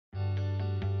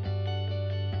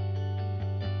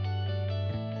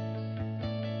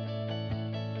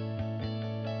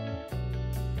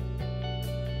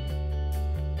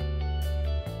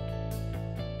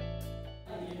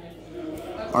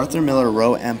Arthur Miller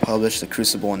wrote and published The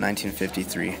Crucible in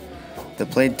 1953. The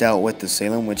play dealt with the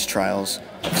Salem witch trials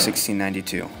of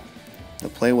 1692. The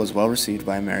play was well received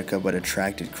by America but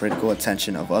attracted critical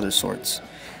attention of other sorts.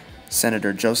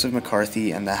 Senator Joseph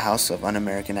McCarthy and the House of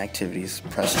Un-American Activities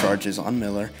pressed charges on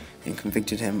Miller and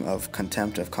convicted him of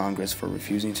contempt of Congress for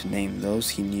refusing to name those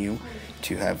he knew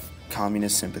to have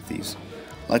communist sympathies.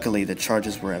 Luckily, the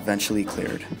charges were eventually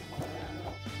cleared.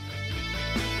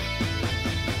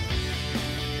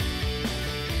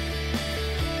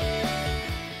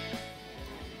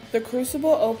 The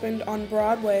Crucible opened on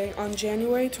Broadway on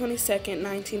January 22,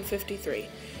 1953.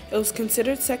 It was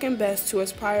considered second best to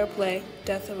his prior play,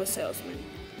 Death of a Salesman.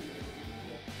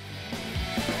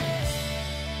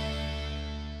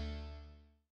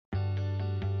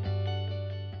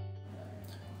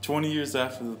 "20 years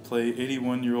after the play,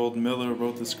 81-year-old Miller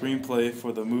wrote the screenplay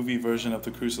for the movie version of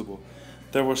The Crucible.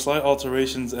 There were slight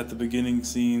alterations at the beginning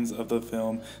scenes of the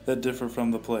film that differ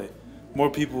from the play. More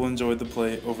people enjoyed the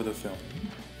play over the film.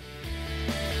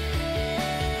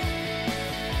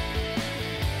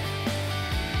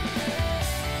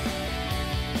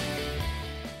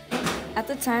 At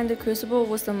the time, The Crucible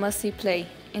was the must-see play.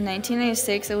 In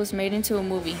 1996, it was made into a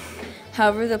movie.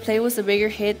 However, the play was a bigger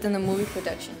hit than the movie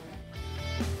production.